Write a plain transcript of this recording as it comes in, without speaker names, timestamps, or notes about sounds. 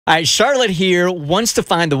All right, Charlotte here wants to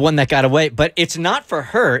find the one that got away, but it's not for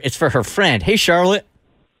her. It's for her friend. Hey, Charlotte.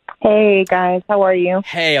 Hey, guys. How are you?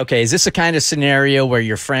 Hey, okay. Is this a kind of scenario where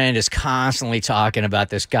your friend is constantly talking about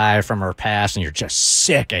this guy from her past and you're just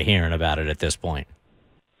sick of hearing about it at this point?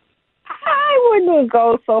 I wouldn't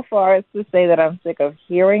go so far as to say that I'm sick of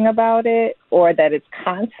hearing about it or that it's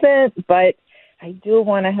constant, but I do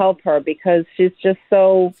want to help her because she's just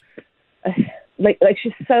so...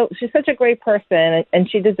 she's such a great person and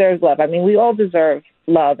she deserves love. I mean, we all deserve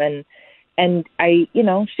love and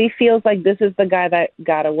she feels like this is the guy that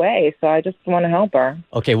got away. So I just want to help her.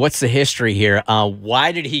 Okay. What's the history here?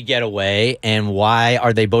 Why did he get away and why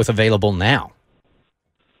are they both available now?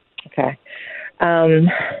 Okay.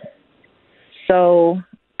 So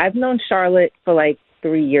I've known Charlotte for like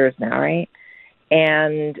 3 years now. Right.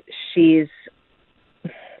 And she's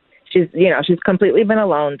completely been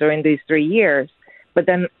alone during these 3 years. But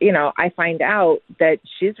then, I find out that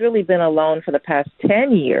she's really been alone for the past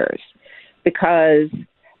 10 years because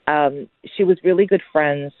she was really good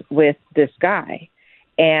friends with this guy.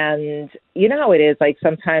 And you know how it is, like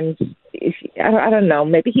sometimes, I don't know,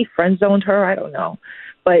 maybe he friend zoned her, I don't know.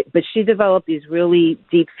 But she developed these really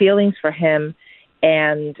deep feelings for him,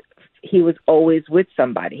 and he was always with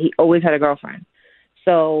somebody. He always had a girlfriend.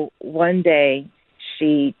 So one day,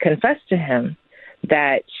 she confessed to him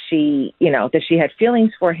that she had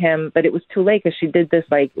feelings for him, but it was too late because she did this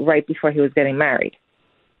like right before he was getting married.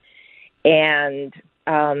 And,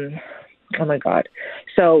 oh my God.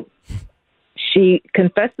 So she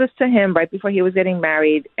confessed this to him right before he was getting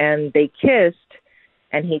married, and they kissed,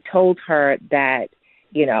 and he told her that,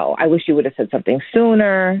 I wish you would have said something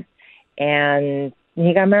sooner, and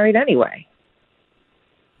he got married anyway.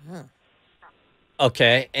 Huh.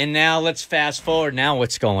 Okay, and now let's fast forward. Now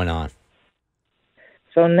what's going on?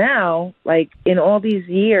 So now, like, in all these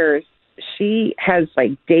years, she has,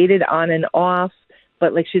 like, dated on and off,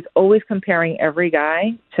 but, like, she's always comparing every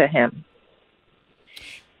guy to him.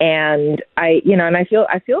 And I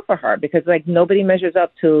feel for her because, like, nobody measures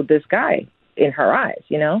up to this guy in her eyes,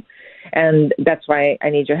 And that's why I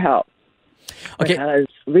need your help. Okay. Because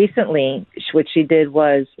recently, what she did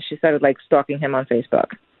was she started, like, stalking him on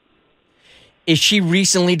Facebook. Is she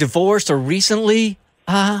recently divorced or recently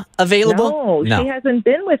available? No, she hasn't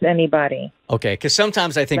been with anybody. Okay, because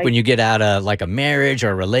sometimes I think when you get out of like a marriage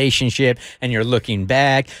or a relationship and you're looking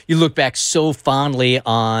back, you look back so fondly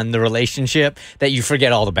on the relationship that you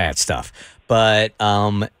forget all the bad stuff. But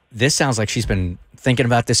this sounds like she's been thinking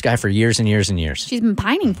about this guy for years and years and years. She's been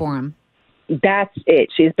pining for him. That's it.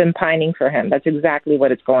 She's been pining for him. That's exactly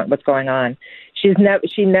what's going on. She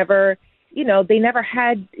never, they never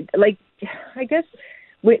had, like, I guess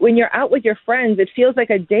when you're out with your friends, it feels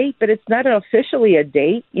like a date, but it's not officially a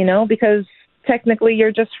date, because technically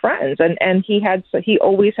you're just friends. And he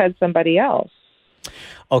always had somebody else.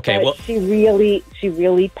 Okay, but well, she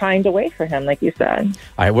really pined away for him, like you said.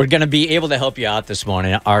 All right, we're going to be able to help you out this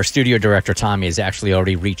morning. Our studio director, Tommy, has actually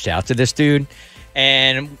already reached out to this dude,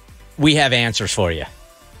 and we have answers for you.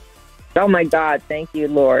 Oh, my God. Thank you,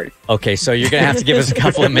 Lord. Okay, so you're going to have to give us a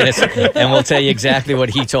couple of minutes, and we'll tell you exactly what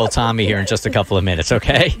he told Tommy here in just a couple of minutes,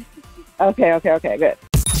 okay? Okay, good.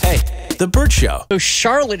 Hey. The Bert Show. So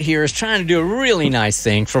Charlotte here is trying to do a really nice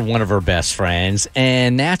thing for one of her best friends,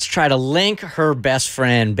 and that's try to link her best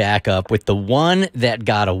friend back up with the one that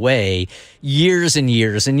got away years and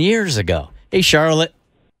years and years ago. Hey, Charlotte.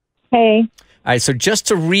 Hey. All right, so just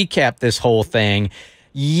to recap this whole thing,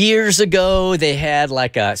 years ago, they had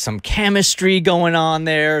like some chemistry going on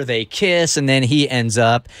there. They kiss, and then he ends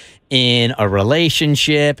up in a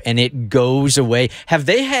relationship, and it goes away. Have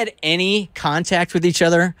they had any contact with each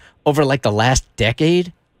other over like the last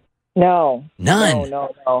decade? No. None?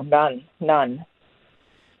 No, none.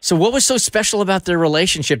 So what was so special about their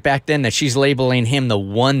relationship back then that she's labeling him the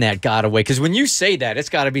one that got away? Because when you say that, it's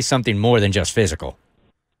got to be something more than just physical.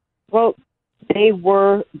 Well, they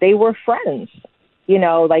were friends.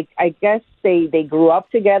 Like, I guess they grew up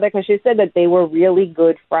together because she said that they were really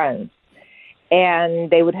good friends. And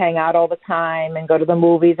they would hang out all the time and go to the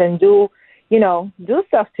movies and do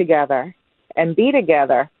stuff together and be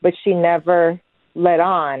together. But she never let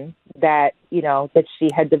on that, that she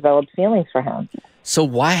had developed feelings for him. So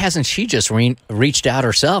why hasn't she just reached out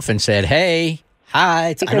herself and said, hey,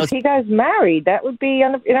 hi? Because he got married. That would be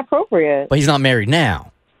inappropriate. But he's not married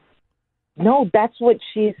now. No, that's what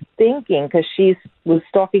she's thinking because she was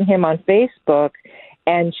stalking him on Facebook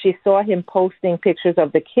and she saw him posting pictures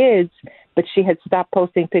of the kids, but she had stopped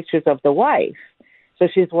posting pictures of the wife. So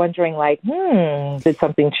she's wondering, like, did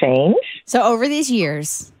something change? So over these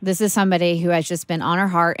years, this is somebody who has just been on her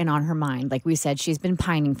heart and on her mind. Like we said, she's been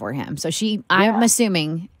pining for him. So I'm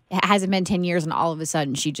assuming it hasn't been 10 years and all of a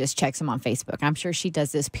sudden she just checks him on Facebook. I'm sure she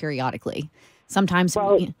does this periodically. Sometimes,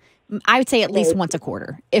 I would say at least once a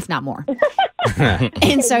quarter, if not more.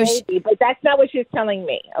 And so but that's not what she's telling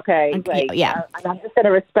me, okay? Yeah. I'm just going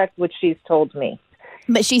to respect what she's told me.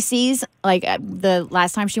 But she sees, like, the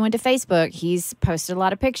last time she went to Facebook, he's posted a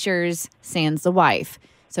lot of pictures, sans the wife.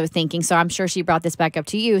 So I'm sure she brought this back up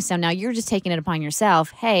to you. So now you're just taking it upon yourself.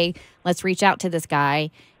 Hey, let's reach out to this guy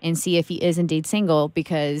and see if he is indeed single,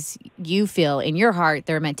 because you feel in your heart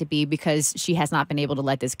they're meant to be, because she has not been able to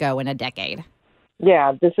let this go in a decade.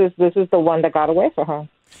 Yeah, this is the one that got away for her.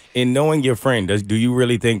 In knowing your friend, do you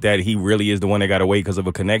really think that he really is the one that got away because of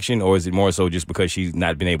a connection, or is it more so just because she's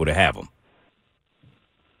not been able to have him?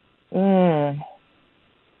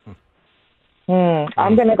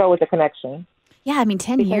 I'm going to go with the connection. Yeah, I mean,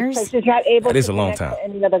 10 years. She's not able that is to a long connect time.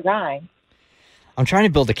 to any other guy. I'm trying to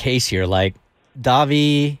build a case here. Like,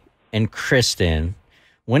 Davi and Kristen,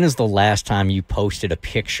 when is the last time you posted a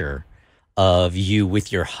picture of you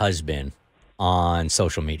with your husband on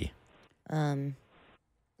social media?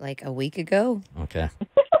 Like a week ago. Okay.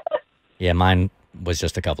 Yeah, mine was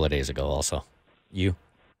just a couple of days ago also. You?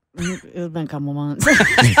 It's been a couple months.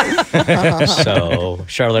 So,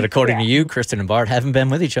 Charlotte, according to you, Kristen and Bart haven't been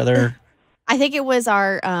with each other. I think it was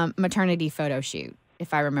our maternity photo shoot,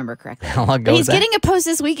 if I remember correctly. How long ago But was he's that? getting a post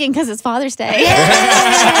this weekend because it's Father's Day.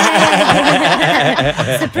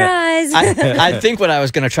 Surprise! I think what I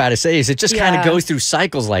was going to try to say is it just kind of Yeah. goes through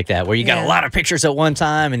cycles like that, where you got a lot of pictures at one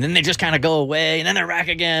time, and then they just kind of go away, and then they're back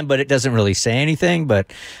again, but it doesn't really say anything.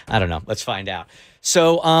 But I don't know. Let's find out.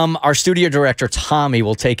 So our studio director, Tommy,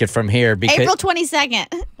 will take it from here. Because April 22nd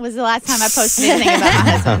was the last time I posted anything about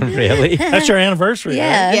my husband. Really? That's your anniversary.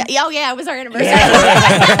 Yeah. Yeah. Oh, yeah, it was our anniversary.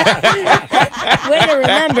 Way to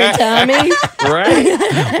remember, Tommy. Right?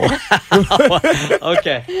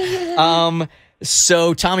 Okay.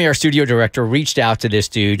 So Tommy, our studio director, reached out to this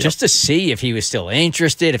dude just to see if he was still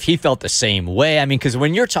interested, if he felt the same way. I mean, because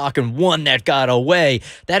when you're talking one that got away,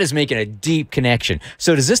 that is making a deep connection.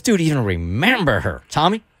 So does this dude even remember her?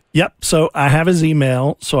 Tommy? Yep. So I have his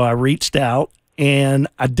email. So I reached out, and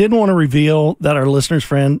I didn't want to reveal that our listener's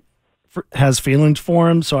friend has feelings for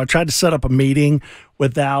him. So I tried to set up a meeting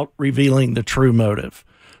without revealing the true motive.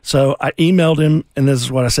 So I emailed him, and this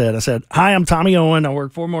is what I said. I said, "Hi, I'm Tommy Owen. I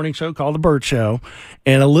work for a morning show called The Bert Show,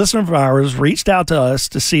 and a listener of ours reached out to us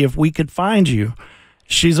to see if we could find you.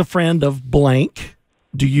 She's a friend of blank.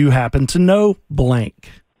 Do you happen to know blank?"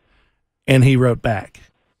 And he wrote back,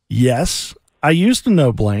 "Yes, I used to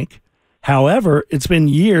know blank. However, it's been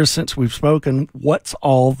years since we've spoken. What's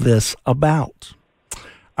all this about?"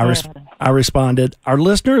 I responded, "Our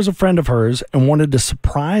listener is a friend of hers and wanted to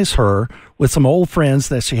surprise her with some old friends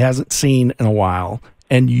that she hasn't seen in a while,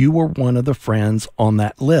 and you were one of the friends on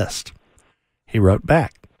that list." He wrote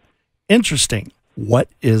back, "Interesting. What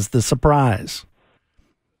is the surprise?"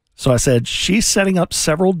 So I said, "She's setting up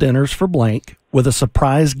several dinners for blank with a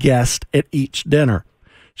surprise guest at each dinner.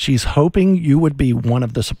 She's hoping you would be one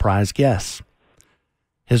of the surprise guests."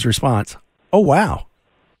 His response, "Oh, wow.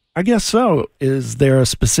 I guess so. Is there a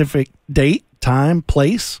specific date, time,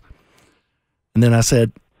 place?" And then I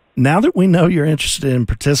said, "Now that we know you're interested in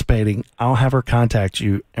participating, I'll have her contact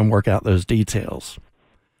you and work out those details."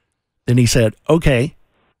 Then he said, "Okay,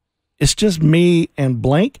 it's just me and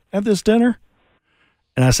blank at this dinner?"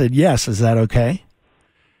 And I said, "Yes, is that okay?"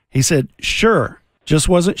 He said, "Sure. Just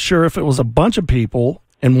wasn't sure if it was a bunch of people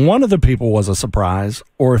and one of the people was a surprise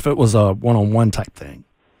or if it was a one-on-one type thing."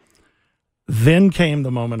 Then came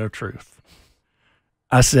the moment of truth.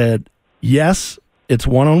 I said, "Yes, it's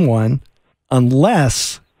one-on-one,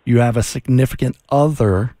 unless you have a significant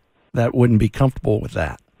other that wouldn't be comfortable with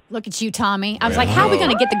that." Look at you, Tommy. I was like, how are we going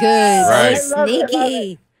to get the goods? Right. So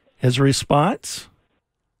sneaky. His response,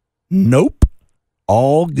 "Nope,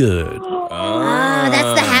 all good." Ah,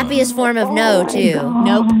 that's the happiest form of no, too.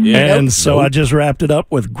 Nope. Yeah. And so I just wrapped it up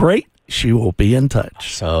with, "Great, she will be in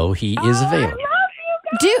touch." So he is available.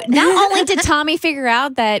 Dude, not only did Tommy figure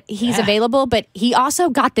out that he's available, but he also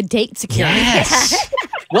got the date secured. Yes.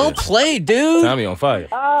 Well played, dude. Tommy on fire.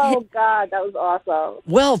 Oh, God, that was awesome.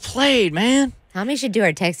 Well played, man. Tommy should do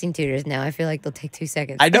our texting tutors now. I feel like they'll take 2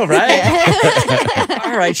 seconds. I know, right?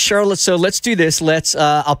 All right, Charlotte. So let's do this.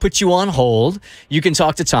 I'll put you on hold. You can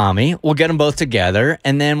talk to Tommy. We'll get them both together,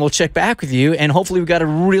 and then we'll check back with you. And hopefully, we've got a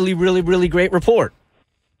really, really, really great report.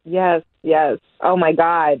 Yes, yes. Oh, my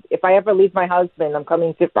God. If I ever leave my husband, I'm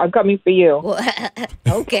coming for you. Well,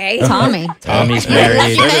 okay. Tommy. Tommy's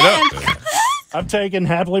married. Set it up. I'm taking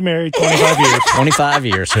happily married 25 years. 25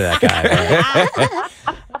 years for that guy. Bert.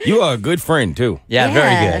 You are a good friend, too. Yeah, Yeah.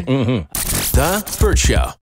 very good. Mm-hmm. The Bert Show.